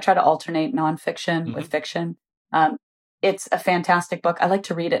love. I try to alternate nonfiction with fiction. It's a fantastic book. I like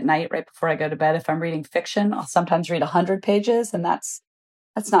to read at night right before I go to bed. If I'm reading fiction, I'll sometimes read 100 pages, and that's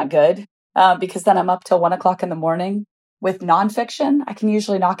not good because then I'm up till 1 o'clock in the morning. With nonfiction, I can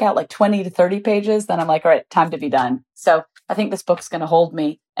usually knock out like 20 to 30 pages. Then I'm like, all right, time to be done. So I think this book's going to hold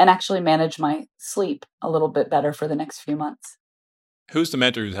me and actually manage my sleep a little bit better for the next few months. Who's the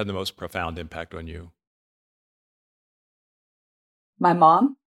mentor who's had the most profound impact on you? My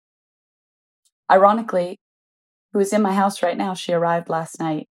mom. Ironically, who is in my house right now, she arrived last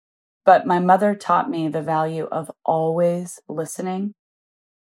night. But my mother taught me the value of always listening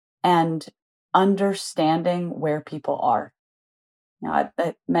and understanding where people are. I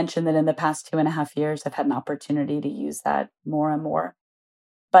mentioned that in the past 2.5 years, I've had an opportunity to use that more and more.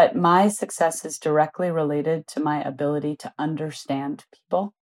 But my success is directly related to my ability to understand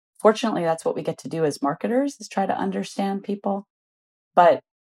people. Fortunately, that's what we get to do as marketers, is try to understand people. But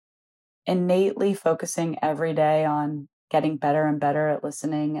innately focusing every day on getting better and better at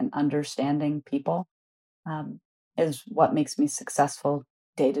listening and understanding people is what makes me successful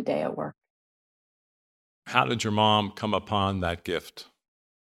day to day at work. How did your mom come upon that gift?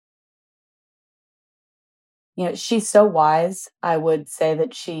 She's so wise. I would say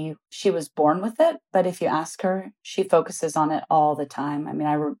that she was born with it, but if you ask her, she focuses on it all the time. I mean,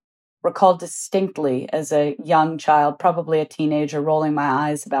 I recall distinctly as a young child, probably a teenager, rolling my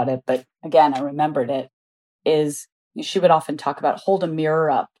eyes about it. But again, I remembered it, is she would often talk about hold a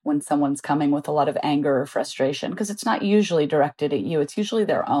mirror up when someone's coming with a lot of anger or frustration, because it's not usually directed at you. It's usually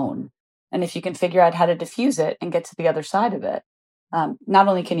their own. And if you can figure out how to diffuse it and get to the other side of it, not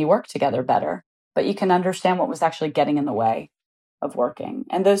only can you work together better, but you can understand what was actually getting in the way of working.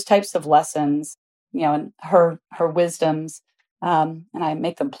 And those types of lessons, and her wisdoms, and I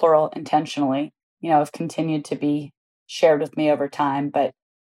make them plural intentionally, have continued to be shared with me over time. But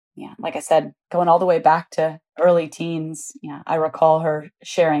yeah, like I said, going all the way back to early teens, I recall her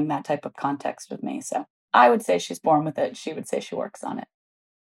sharing that type of context with me. So I would say she's born with it. She would say she works on it.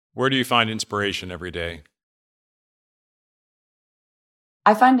 Where do you find inspiration every day?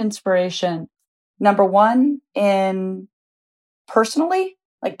 I find inspiration, number one, in personally,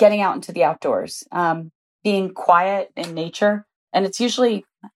 like getting out into the outdoors, being quiet in nature. And it's usually,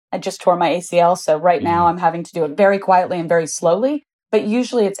 I just tore my ACL. So right now I'm having to do it very quietly and very slowly. But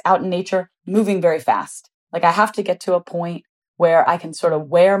usually it's out in nature, moving very fast. Like I have to get to a point where I can sort of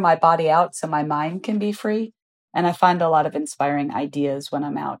wear my body out so my mind can be free. And I find a lot of inspiring ideas when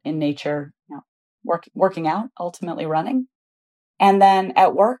I'm out in nature, working out, ultimately running. And then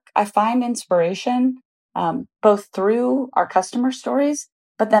at work, I find inspiration both through our customer stories,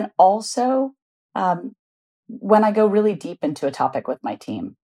 but then also when I go really deep into a topic with my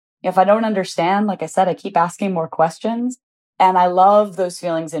team. If I don't understand, like I said, I keep asking more questions. And I love those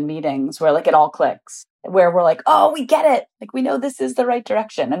feelings in meetings where like it all clicks, where we're like, oh, we get it. Like we know this is the right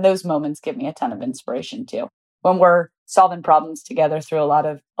direction. And those moments give me a ton of inspiration too, when we're solving problems together through a lot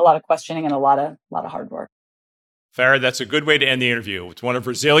of questioning and a lot of hard work. Fara, that's a good way to end the interview. It's one of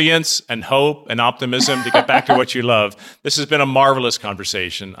resilience and hope and optimism to get back to what you love. This has been a marvelous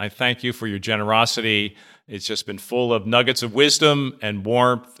conversation. I thank you for your generosity. It's just been full of nuggets of wisdom and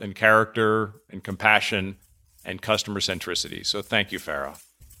warmth and character and compassion and customer centricity. So thank you, Fara.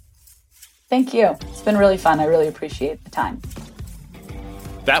 Thank you. It's been really fun. I really appreciate the time.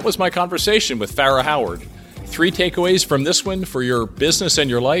 That was my conversation with Fara Howard. 3 takeaways from this one for your business and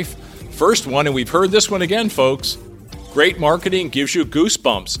your life. First one, and we've heard this one again, folks, great marketing gives you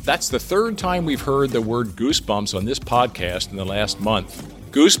goosebumps. That's the 3rd time we've heard the word goosebumps on this podcast in the last month.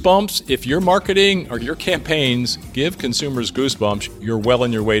 Goosebumps, if your marketing or your campaigns give consumers goosebumps, you're well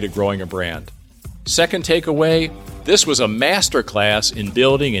on your way to growing a brand. Second takeaway, this was a masterclass in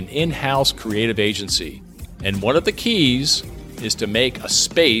building an in-house creative agency. And one of the keys is to make a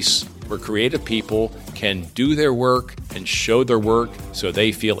space where creative people can do their work and show their work so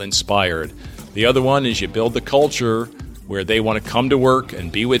they feel inspired. The other one is you build the culture where they want to come to work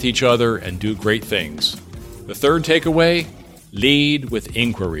and be with each other and do great things. The third takeaway, lead with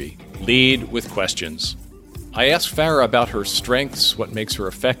inquiry. Lead with questions. I asked Fara about her strengths, what makes her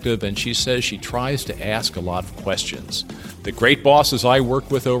effective, and she says she tries to ask a lot of questions. The great bosses I work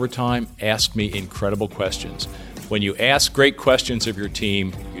with over time ask me incredible questions. When you ask great questions of your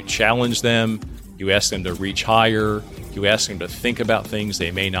team, you challenge them, you ask them to reach higher, you ask them to think about things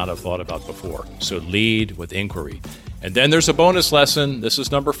they may not have thought about before. So lead with inquiry. And then there's a bonus lesson. This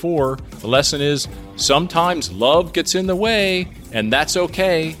is number 4. The lesson is sometimes love gets in the way, and that's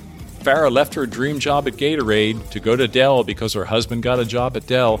okay. Fara left her dream job at Gatorade to go to Dell because her husband got a job at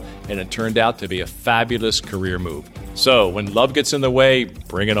Dell, and it turned out to be a fabulous career move. So when love gets in the way,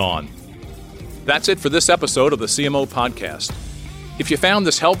 bring it on. That's it for this episode of the CMO Podcast. If you found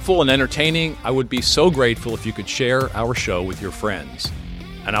this helpful and entertaining, I would be so grateful if you could share our show with your friends.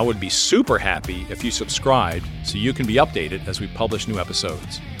 And I would be super happy if you subscribed so you can be updated as we publish new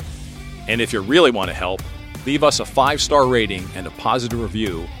episodes. And if you really want to help, leave us a 5-star rating and a positive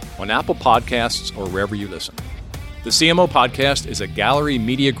review on Apple Podcasts or wherever you listen. The CMO Podcast is a Gallery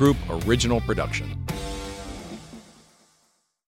Media Group original production.